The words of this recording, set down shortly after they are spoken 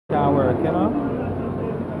Can't work, you know?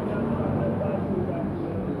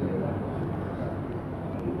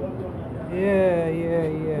 Yeah.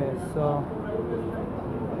 So,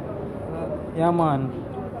 yeah, man.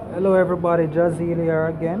 Hello, everybody. Jazeel here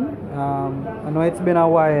again. I know it's been a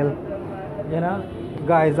while, you know?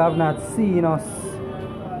 Guys, I've not seen us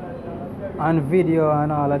on video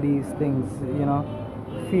and all of these things, you know?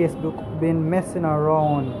 Facebook been messing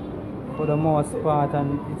around for the most part,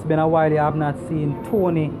 and it's been a while. I've not seen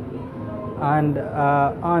Tony and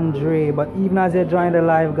Andre. But even as you join the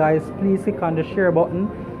live, guys, please click on the share button.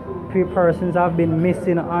 3 persons have been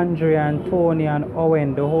missing: Andre and Tony and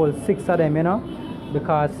Owen, the whole 6 of them, you know,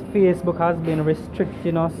 because Facebook has been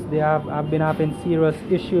restricting us. I've been having serious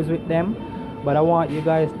issues with them. But I want you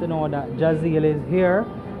guys to know that Jazeel is here,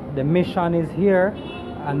 the mission is here,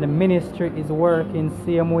 and the ministry is working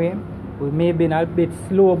same way. We may have been a bit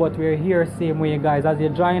slow, but we're here same way, guys. As you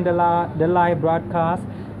join the live broadcast,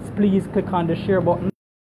 please click on the share button.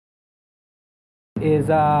 Is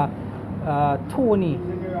Tony,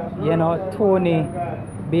 you know, Tony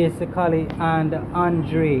basically, and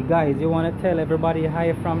Andre. Guys, you want to tell everybody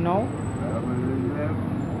hi from now?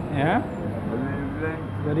 Yeah?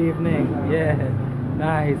 Good evening. Yeah,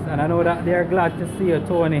 nice. And I know that they're glad to see you,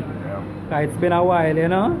 Tony. It's been a while, you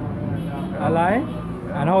know? Alright?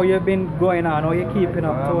 And how you been going on? How you keeping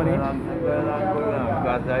up, Tony?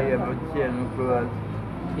 Because I able to change my clothes.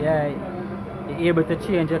 Yeah, you're able to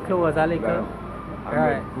change your clothes a little?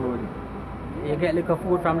 Right. Food. You get little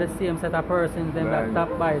food from the same set of persons them that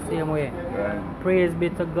stop by same way. Right. Praise be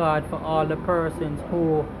to God for all the persons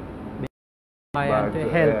who by and to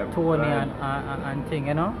help Tony and thing,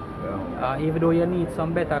 you know. Yeah. Even though you need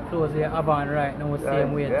some better clothes you have on right now,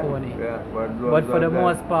 same way, Tony. Yeah. But for the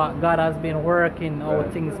most part, God has been working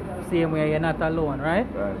out things same way. You're not alone, right?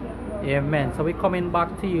 Right. Amen. So we're coming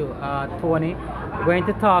back to you, Tony. We're going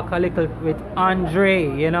to talk a little with Andre,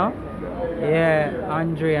 you know. Yeah,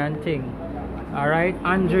 Andre and thing. Alright,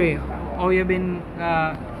 Andre, how you been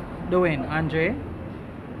doing, Andre?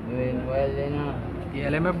 Doing well, you know. Yeah,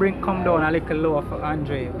 let me come down a little lower for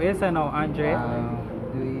Andre. Where is it now, Andre?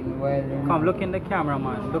 Doing well, you know. Come, look in the camera,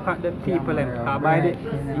 man. Look at the people in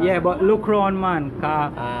yeah, but look round, man,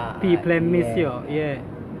 cause people miss you. Yeah.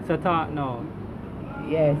 So talk now.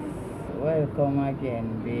 Yes, welcome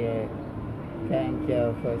again, dear. Thank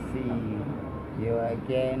you for seeing you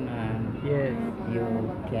again, and Yes. you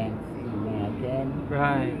can see me again.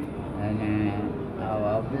 Right. And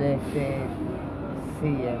our blessed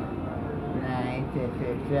see you night if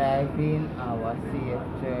you're driving, our safe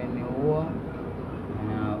journey home.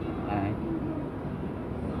 And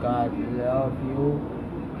God love you.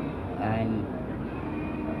 And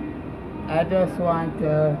I just want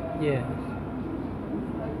to Yeah.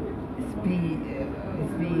 speak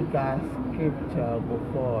a scripture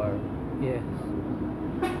before. Yes.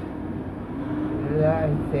 The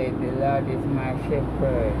Lord said, the Lord is my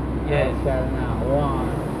shepherd. Yes. I shall not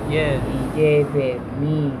want. Yes. He gave it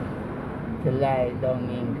me to lie down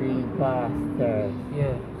in green pastures.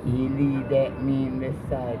 Yeah. He leadeth me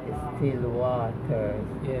beside the still waters.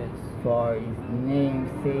 Yes. For his name's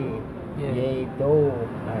sake, Yeah. yea, though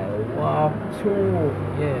I walk through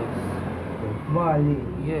Yes. the valley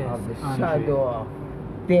Yes, of the Andre. shadow of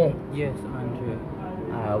death, Yes, Andre.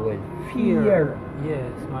 I will fear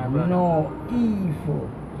Yes, my brother. no evil,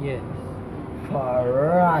 Yes. for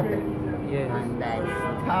rather Yes. and thy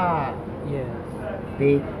star, Yes.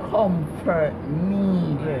 they comfort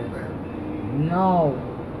me. Yes. Now,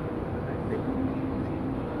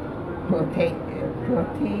 protect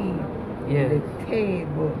Yes. the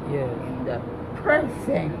table Yes. in the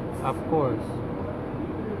presence. Of course.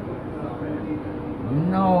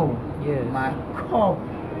 No, Yes. my cup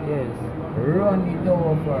Yes. run it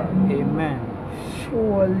over. Amen.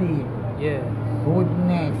 Surely Yes.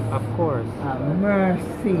 goodness Of course. and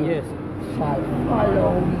mercy Yes. shall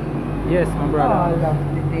follow me Yes, my all brother. of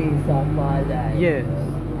the days of my life. Yes.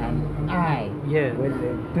 And I Yes. will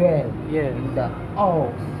dwell Yes. in the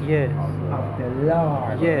house Yes. of the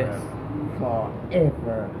Lord Yes.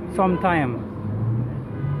 forever Sometime.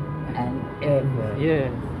 and ever.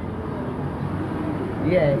 Yes.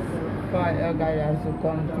 Yes, Father God, as we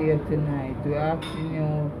come here tonight, we're asking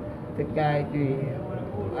you to guide me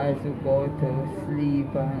as we go to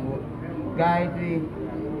sleep, and guide me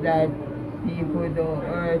that people don't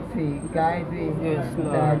hurt me. Guide me Yes,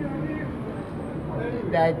 Lord.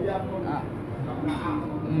 that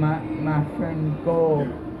my friend go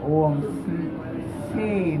home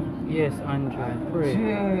safe. Yes, Andre. Pray.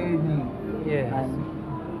 Journey. Yes. And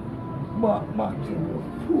back to the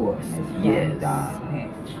fullness Yes. of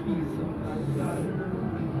darkness. Jesus.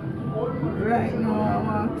 Right now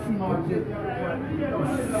I'm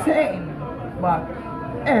same, but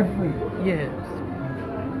every. Yes.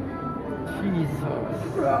 Jesus.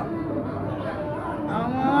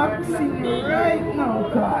 I'm asking you right now,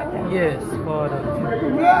 God. Yes, Father.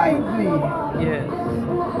 Guide me. Yes.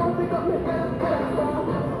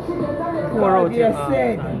 Pour out God, your you heart,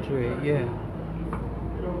 said, Andre. Yeah.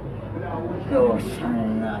 thou shalt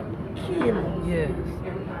not kill. Yes.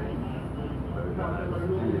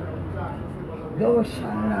 Thou shalt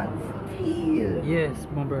not steal. Yes,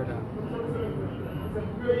 my brother.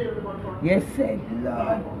 You said,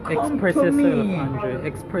 Lord, come Express to yourself, me. Andre.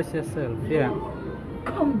 Express yourself. Yeah.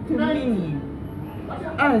 Come to me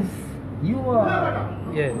as you are.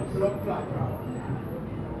 Yes.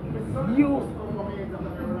 You,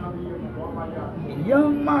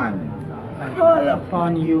 young man, call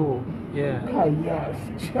upon you. Yeah. because you are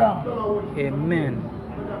strong. Amen.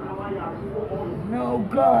 No,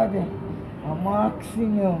 God, I'm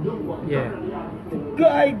asking you Yeah. to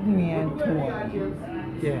guide me and to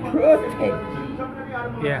Yeah. protect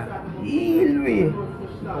me, Yeah. heal me,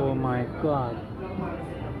 Oh my God.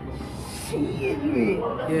 shield me.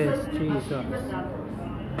 Yes, Jesus.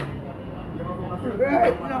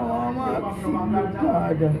 Right now, I'm asking you,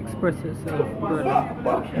 God. Express yourself, brother.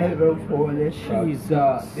 Heaven for the Jesus.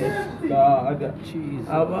 God. Jesus.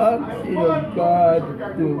 I'm asking you, God,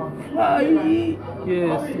 to fight.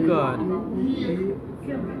 Yes, God.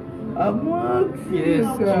 I'm asking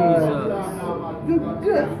Yes, you, God, to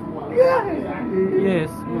just guide me.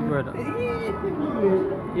 Yes, my brother.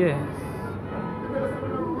 Yes.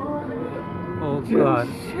 Oh God.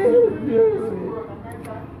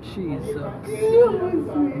 Jesus.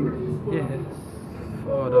 Yes.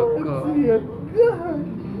 Father God.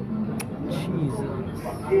 Jesus.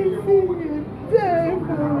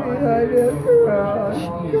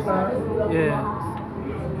 Yes.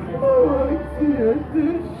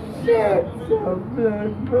 Shed some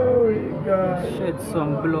blood, glory God. Shed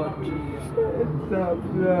some blood, Jesus. Shed some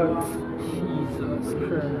blood. Jesus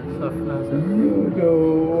Christ of Nazareth. You know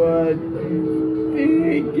what you're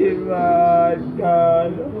thinking about,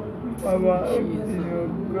 God. I'm asking you,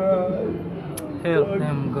 God. Help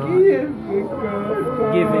them, God. Forgive me, God.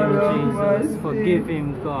 Forgive him, All of Jesus. my Forgive sins. him,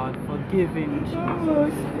 God. Forgive him, I'm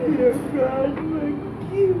Jesus. asking you, God,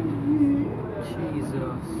 forgive me.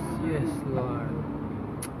 Jesus. Yes, Lord.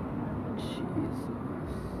 Jesus.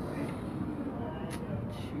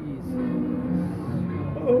 Jesus.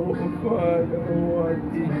 Oh, Father, what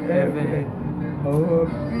in heaven, our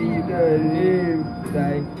Peter live,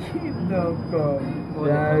 thy kingdom come,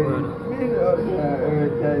 thy will on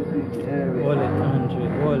earth as in heaven. Hold it, Andre.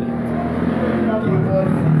 Hold it. Give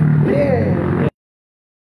us this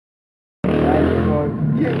and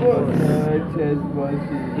forgive us our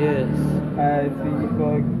trespasses, Yes. as we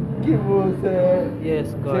forgive us our Yes,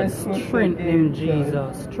 God. trespasses Strengthen him, against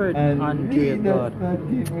us. Jesus. Strengthen And Andre, lead us God. not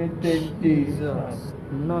into temptation, Jesus.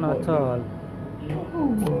 None at all.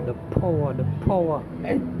 The power, the power.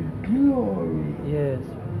 and glory Yes.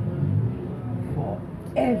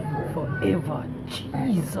 forever. Forever.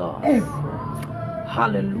 Jesus. Ever.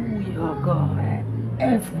 Hallelujah, God.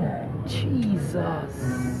 Ever. Jesus.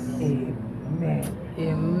 Amen.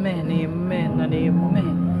 Amen, amen, and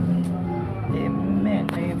amen. Amen,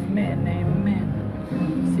 amen,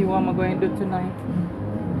 amen. See what I'm going to do tonight?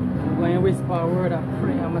 I'm going to whisper a word of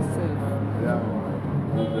prayer myself.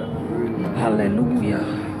 Hallelujah.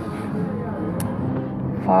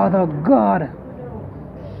 Father God,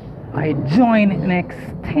 I join an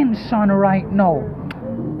extension right now.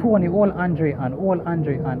 Tony, all Andre, and all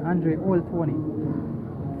Andre, and Andre, all Tony.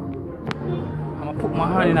 I'm going to put my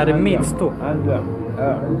hand in the midst too.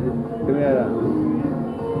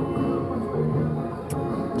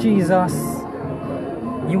 Jesus,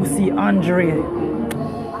 you see Andre,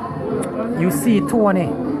 you see Tony,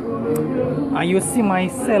 and you see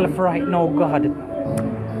myself right now, God.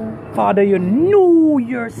 Father, you knew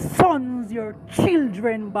your sons, your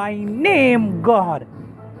children by name, God,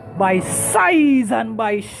 by size and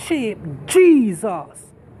by shape, Jesus.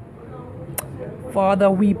 Father,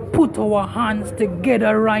 we put our hands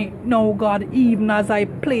together right now, God, even as I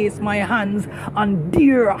place my hands on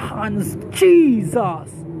dear hands, Jesus.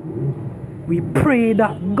 We pray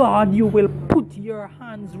that, God, you will put your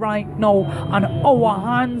hands right now on our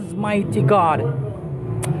hands, mighty God.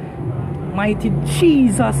 Mighty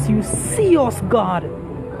Jesus, you see us, God.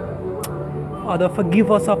 Father,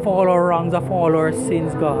 forgive us of all our wrongs, of all our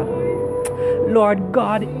sins, God. Lord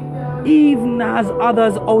God, even as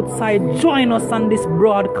others outside join us on this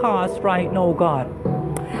broadcast right now, God,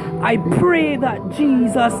 I pray that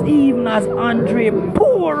Jesus, even as Andre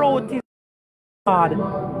pour out his God,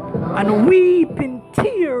 and weep in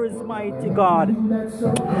tears, mighty God.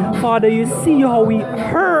 Father, you see how we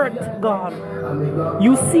hurt, God.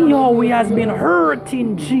 You see how we has been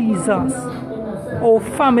hurting, Jesus. Oh,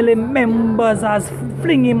 family members has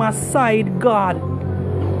fling him aside, God.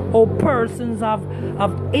 Oh, persons have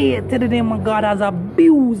hated him, God, has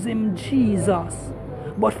abused him, Jesus.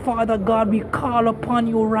 But Father God, we call upon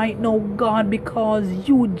you right now, God, because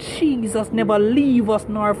you, Jesus, never leave us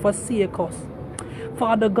nor forsake us.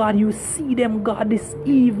 Father God, you see them, God, this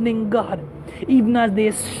evening, God, even as they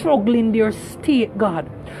struggle in their state, God.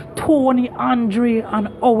 Tony, Andre, and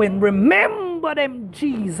Owen, remember them,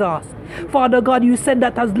 Jesus. Father God, you said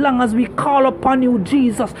that as long as we call upon you,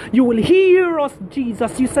 Jesus, you will hear us,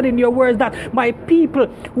 Jesus. You said in your words that my people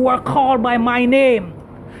who are called by my name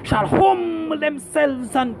shall humble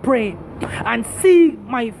themselves and pray and seek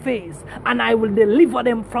my face, and I will deliver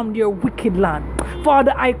them from their wicked land.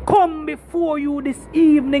 Father, I come before you this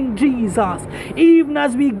evening, Jesus, even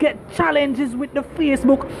as we get challenges with the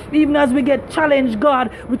Facebook, even as we get challenged,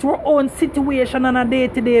 God, with our own situation on a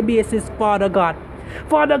day-to-day basis, Father God.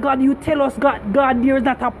 Father God, you tell us, God, there is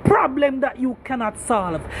not a problem that you cannot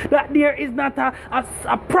solve. That there is not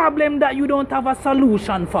a problem that you don't have a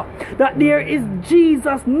solution for. That there is,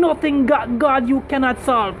 Jesus, nothing, God, you cannot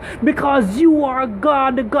solve. Because you are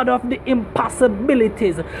God, the God of the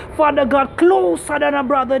impossibilities. Father God, closer than a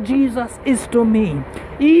brother Jesus is to me.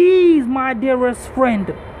 He is my dearest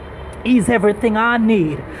friend. Is everything I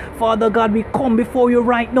need. Father God, we come before you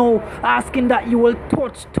right now asking that you will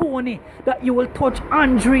touch Tony, that you will touch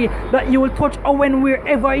Andre, that you will touch Owen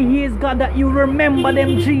wherever he is, God, that you remember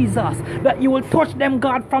them, Jesus, that you will touch them,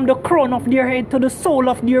 God, from the crown of their head to the sole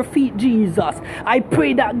of their feet, Jesus. I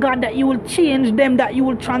pray that, God, that you will change them, that you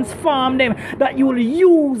will transform them, that you will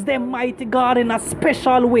use them, mighty God, in a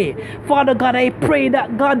special way. Father God, I pray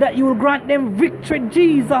that, God, that you will grant them victory,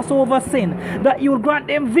 Jesus, over sin, that you will grant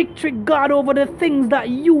them victory, God, over the things that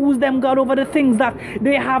use them, God, over the things that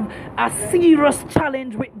they have a serious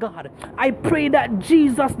challenge with, God. I pray that,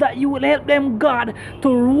 Jesus, that you will help them, God, to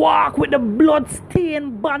walk with the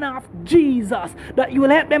blood-stained banner of Jesus, that you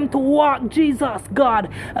will help them to walk, Jesus, God.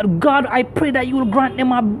 God, I pray that you will grant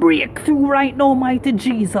them a breakthrough right now, mighty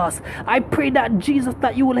Jesus. I pray that, Jesus,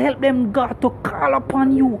 that you will help them, God, to call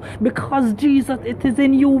upon you, because, Jesus, it is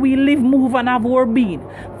in you we live, move, and have our being.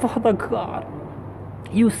 Father God,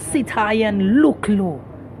 you sit high and look low.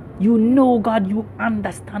 You know, God, you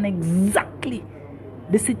understand exactly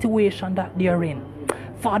the situation that they're in.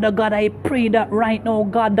 Father God, I pray that right now,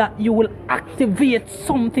 God, that you will activate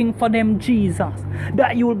something for them, Jesus.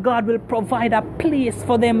 That you, God, will provide a place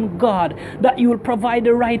for them, God. That you will provide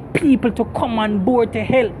the right people to come on board to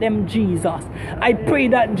help them, Jesus. I pray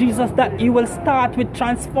that, Jesus, that you will start with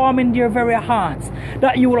transforming their very hearts.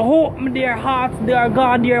 That you will open their hearts, their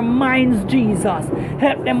God, their minds, Jesus.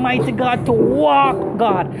 Help them, mighty God, to walk,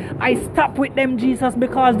 God. I stop with them, Jesus,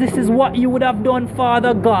 because this is what you would have done,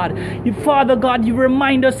 Father God. Father God, you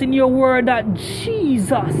remind us in your word that,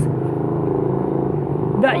 Jesus,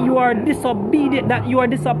 that you are disobedient, that you are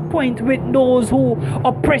disappointed with those who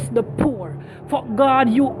oppress the poor. For God,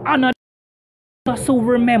 you honor us who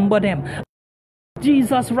remember them.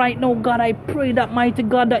 Jesus, right now, God, I pray that, mighty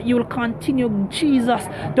God, that you will continue, Jesus,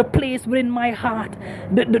 to place within my heart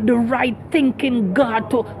the right thinking,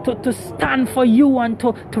 God, to stand for you and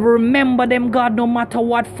to remember them, God, no matter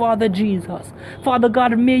what, Father Jesus. Father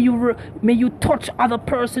God, may you touch other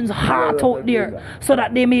person's heart out there so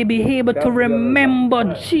that they may be able to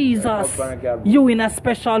remember, Jesus, you in a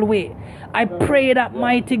special way. I pray that,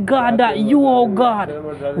 mighty God, that you, oh God,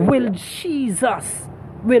 will, Jesus,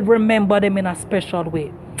 will remember them in a special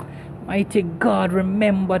way. Mighty God,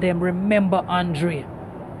 remember them. Remember Andre.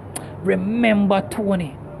 Remember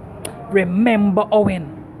Tony. Remember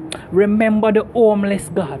Owen. Remember the homeless,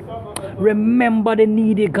 God. Remember the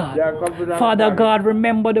needy, God. Father God,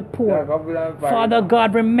 remember the poor. Father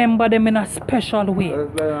God, remember them in a special way.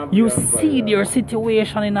 You see their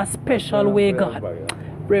situation in a special way, God.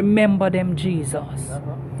 Remember them, Jesus.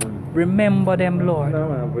 Remember them, Lord.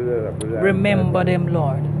 Remember them,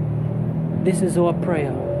 Lord. This is our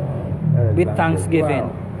prayer with thanksgiving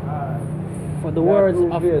for the words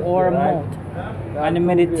of our mouth and the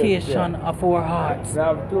meditation of our hearts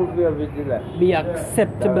be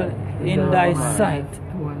acceptable in thy sight,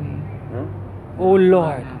 O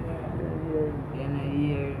Lord.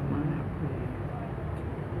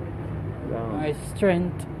 My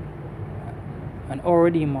strength and our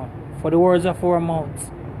Redeemer, for the words of our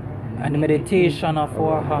mouths and the meditation of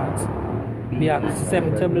our hearts be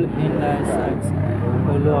acceptable in thy sight,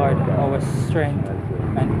 O Lord, our strength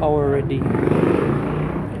and our Redeemer.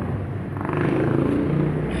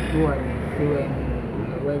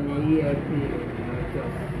 when you hear people,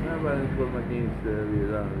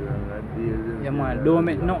 Yeah, man, don't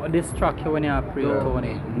make no distract you when you're praying,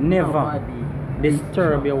 Tony. Never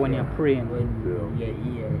disturb you when you're praying. When you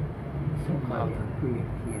hear somebody praying.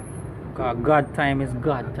 Because God time is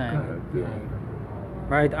God time.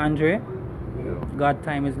 Right, Andre? God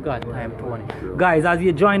time is God time, Tony. Guys, as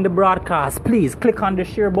you join the broadcast, please click on the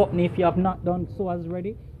share button if you have not done so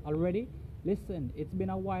already. Listen, it's been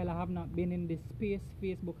a while I have not been in this space.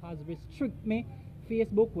 Facebook has restricted me.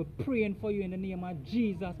 Facebook, we're praying for you in the name of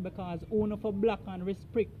Jesus, because only for block and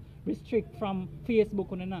restrict from Facebook,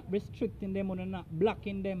 we're not restricting them, we're not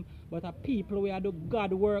blocking them, but a people we are do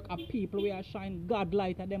God work, a people we are shine God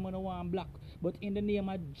light at them, we don't want block. But in the name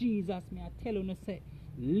of Jesus, may I tell you, say,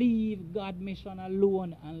 leave God mission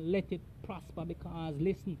alone and let it prosper, because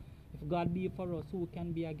listen, if God be for us, who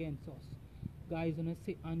can be against us? Guys, when I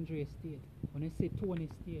say Andre State, when I say Tony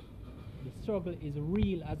State, the struggle is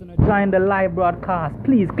real. As I join the live broadcast,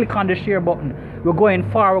 please click on the share button. We're going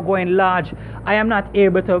far, we're going large. I am not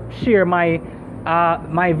able to share my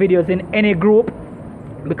videos in any group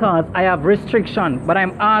because I have restriction, but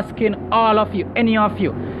I'm asking all of you, any of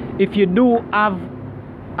you, if you do have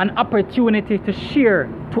an opportunity to share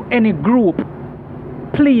to any group,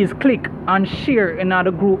 please click and share in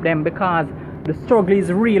another group then, because the struggle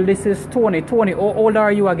is real. This is Tony. Tony, how old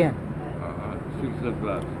are you again? 6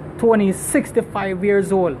 o'clock. Tony is 65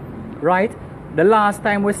 years old, right? The last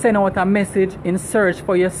time we sent out a message in search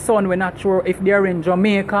for your son, we're not sure if they're in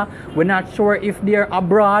Jamaica, we're not sure if they're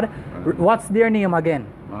abroad. What's their name again?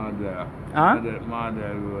 Mardell. Huh?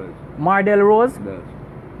 Mardell Rose. Mardell Rose? Yes.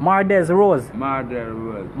 Mardell Rose. Mardell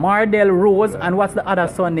Rose. Mardell Rose, and what's the other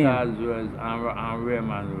son name? Charles Rose and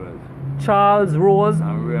Raymond Rose. Charles Rose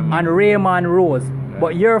And Raymond Rose.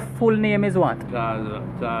 But your full name is what? Charles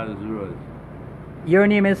Rose. Your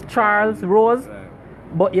name is Charles Rose, Right.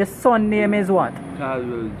 but your son name is what? Charles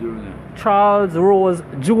Rose Jr. Charles Rose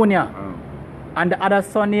Jr. And the other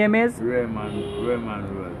son name is? Raymond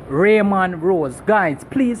Rose. Raymond Rose. Guys,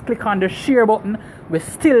 please click on the share button. We're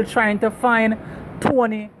still trying to find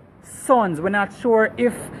 20 sons. We're not sure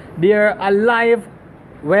if they're alive.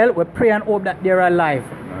 Well, we pray and hope that they're alive.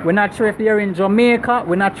 We're not sure if they're in Jamaica.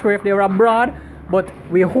 We're not sure if they're abroad. But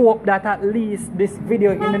we hope that at least this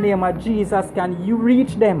video in the name of Jesus can you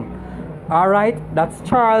reach them. Alright? That's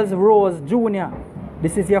Charles Rose Jr.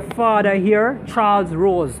 This is your father here, Charles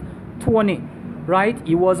Rose. Tony. Right?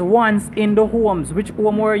 He was once in the homes. Which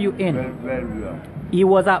home were you in? Bellevue. He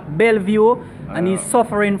was at Bellevue and he's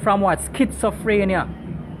suffering from what? Schizophrenia.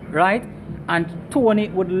 Right? And Tony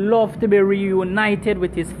would love to be reunited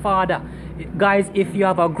with his father. Guys, if you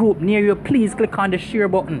have a group near you, please click on the share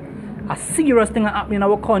button. A serious thing happening in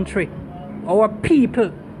our country. Our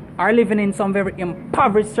people are living in some very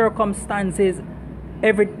impoverished circumstances.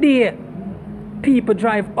 Every day, people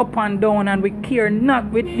drive up and down, and we care not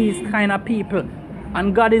with these kind of people.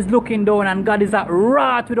 And God is looking down, and God is at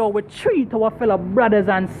wrath with how we treat our fellow brothers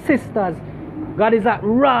and sisters. God is at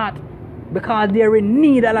wrath because they're in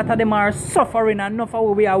need. A lot of them are suffering, and enough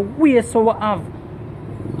of we are waste what we have.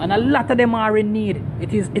 And a lot of them are in need.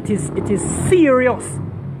 It is serious.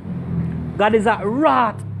 God is at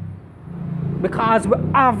wrath because we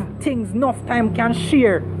have things enough time can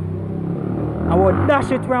share. And we'll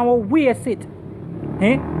dash it and we'll waste it.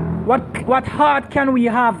 Eh? What heart can we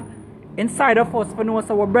have inside of us for know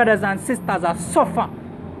our brothers and sisters are suffer?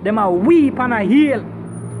 Them are weep and are heal.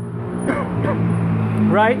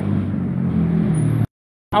 Right?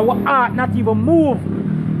 Our heart not even move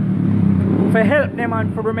for help them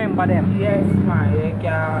and for remember them. Yes, man. You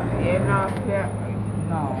can't, you know,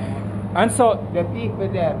 no. And so The people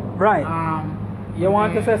there. right. You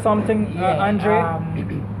want to say something, yeah, Andre?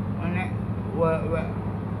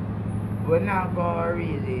 we're not going to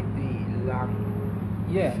really be long.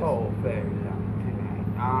 Yeah. So very long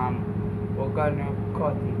tonight. We're going to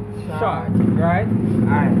cut it Short, short. right?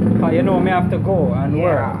 And You know me have to go and yeah,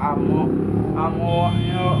 work. I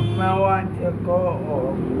want to go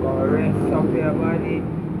home, go rest up your body,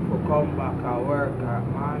 to come back and work at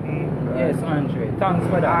morning. Yes, Andre. Thanks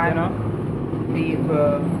for that, you know.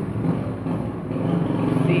 People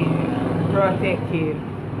protect him,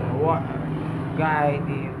 guide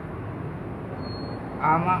him.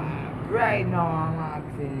 Right now I'm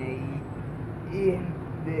asking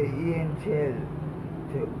the angel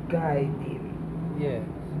to guide him. Yeah.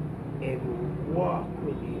 Every walk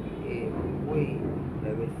with him, every way,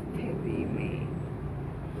 every step he made.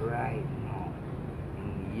 Right now,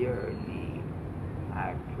 in your name,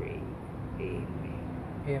 I pray. Amen.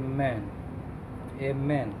 Amen.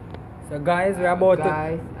 Amen. So guys, we're about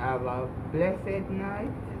Guys, have a blessed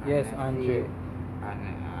night. Yes, and Andre. saved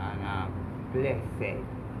and blessed.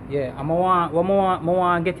 Yeah, I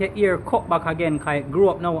want get your ear cut back again, cause it grew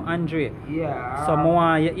up now, Andre. Yeah. So I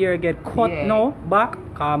want your ear get cut Yeah. now back,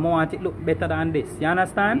 cause I want it look better than this. You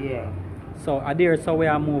understand? Yeah. So I there so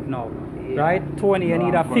where I move now. Yeah. Right? Tony, you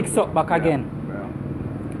need to fix up back again.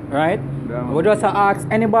 Yeah. Right? Yeah. We just ask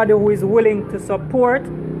anybody who is willing to support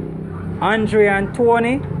Andre and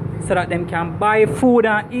Tony so that them can buy food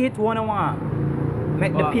and eat one on one.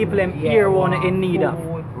 Make the people them here one in need of.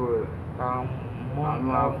 Food,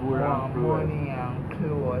 money and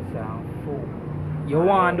clothes and food. You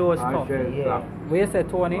want those I stuff. said Yeah. stuff. What you say,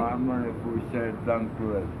 Tony? My money food said thank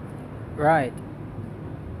you. Right.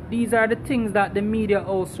 These are the things that the media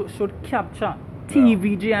also should capture.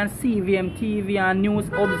 TVG and CVM TV and News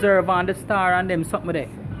Observer and the Star and them something there.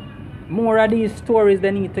 More of these stories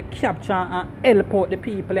they need to capture and help out the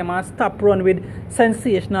people them and stop run with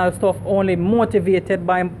sensational stuff only motivated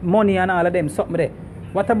by money and all of them something there.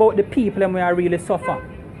 What about the people them we are really suffer?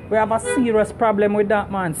 We have a serious problem with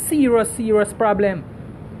that, man. Serious problem.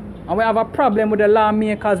 And we have a problem with the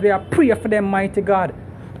lawmakers. We are pray for them, mighty God.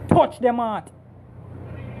 Touch them heart.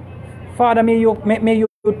 Father, may you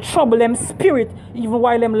trouble them spirit even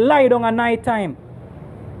while them lie down at night time.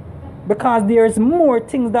 Because there's more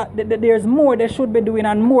things there's more they should be doing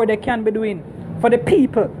and more they can be doing for the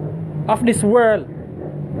people of this world.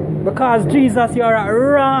 Because Jesus, you are a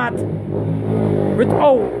rat with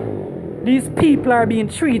how these people are being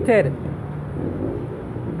treated.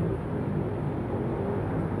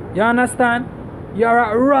 You understand? You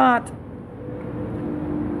are a rat.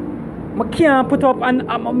 I can't put up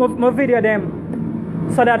my video them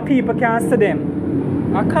so that people can see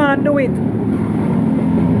them. I can't do it.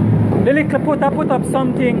 The little put up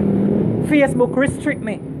something. Facebook restrict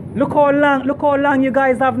me. Look how long you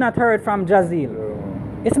guys have not heard from Jazeel.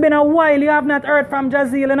 It's been a while you have not heard from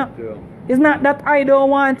Jazeel, you know? It's not that I don't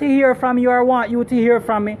want to hear from you or want you to hear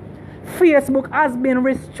from me. Facebook has been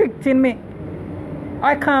restricting me.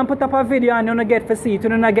 I can't put up a video and you don't get to see it, you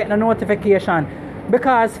don't get a notification.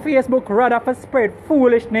 Because Facebook rather for spread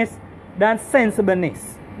foolishness than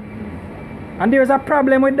sensibleness. And there's a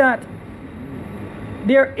problem with that.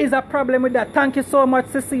 There is a problem with that. Thank you so much,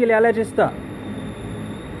 Cecilia Legister.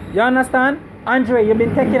 You understand? Andre, you've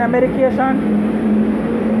been taking a medication?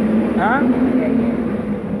 Huh?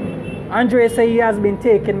 Andre say he has been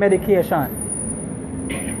taking medication.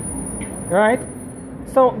 Right?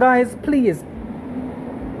 So guys, please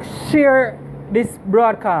share this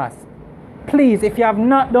broadcast. Please, if you have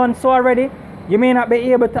not done so already, you may not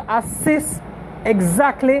be able to assist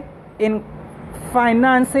exactly in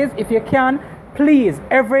finances. If you can, please,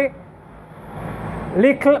 every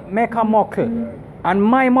little make a muckle. And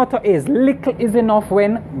my motto is, little is enough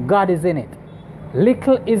when God is in it.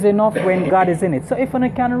 Little is enough when God is in it. So if you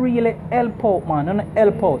can really help out, man,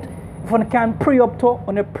 help out. If you can pray up to,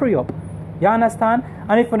 pray up. You understand?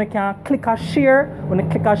 And if you can click a share,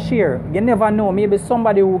 click a share. You never know, maybe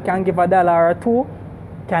somebody who can give $1 or $2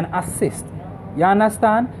 can assist. You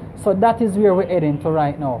understand? So that is where we're heading to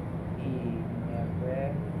right now.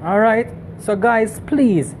 Alright? So guys,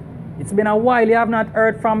 please, it's been a while you have not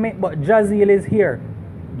heard from me, but Jazeel is here.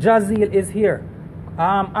 Jazeel is here.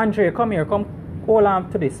 Andre, come here. Come hold on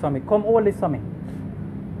to this for me. Come hold this for me.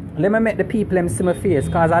 Let me make the people see my face,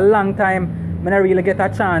 because a long time I don't really get a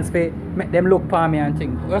chance to make them look for me and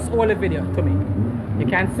things. Just hold the video to me. You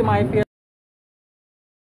can see my face.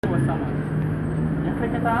 You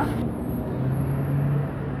click it off.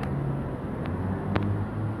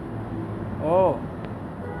 Oh.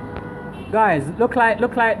 Guys, look like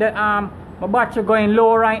the my battery going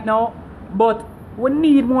low right now, but we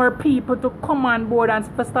need more people to come on board and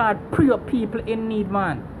start pray up people in need,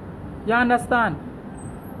 man. You understand?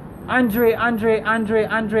 Andre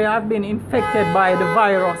have been infected by the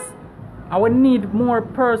virus. I would need more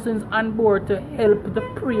persons on board to help to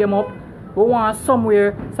pray them up. We want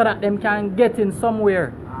somewhere so that them can get in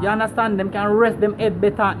somewhere. You understand? Them can rest them head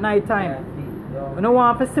better at night time. You know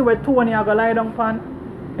want to see where Tony are going to lie down pan?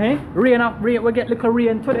 Eh? Rain, we get little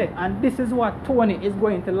rain today, and this is what Tony is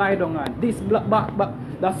going to lie down on. This black box,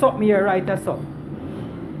 that's something here right that's up.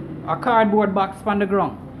 A cardboard box on the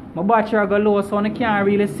ground. My battery go low, so I can't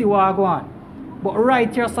really see what I go on. But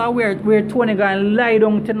right here, so where Tony going to lie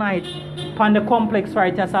down tonight on the complex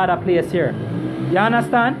right here, so that place here. You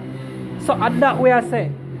understand? So at that way I say,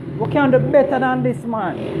 we can do better than this,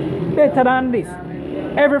 man. Better than this.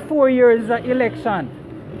 Every 4 years is an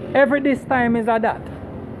election. Every this time is a that.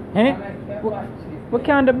 Eh? We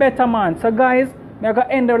can do better, man. So guys, we're going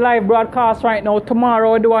to end the live broadcast right now.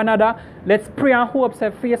 Tomorrow we'll do another. Let's pray and hope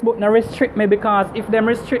that Facebook not restrict me, because if them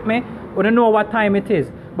restrict me, we don't know what time it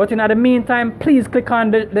is. But But in the meantime, please click on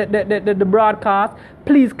the broadcast.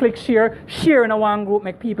 Please click share. Share in a one group,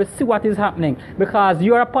 make people see what is happening. Because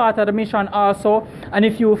you are a part of the mission also. And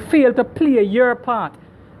if you fail to play your part,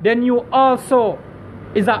 then you also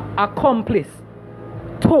is an accomplice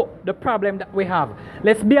to the problem that we have.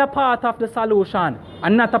 Let's be a part of the solution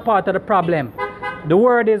and not a part of the problem. The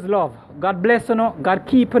word is love. God bless you, God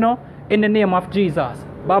keep you, in the name of Jesus.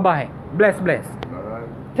 Bye-bye. Bless.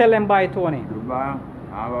 Alright. Tell them bye, Tony. Goodbye.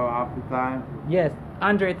 Have a happy time. Yes.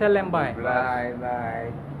 Andre, tell them bye.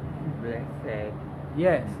 Bye. Blessed.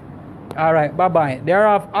 Yes. Alright, bye-bye. They're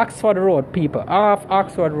off Oxford Road, people. Off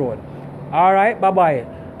Oxford Road. Alright, bye-bye.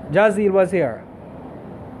 Jazeel was here.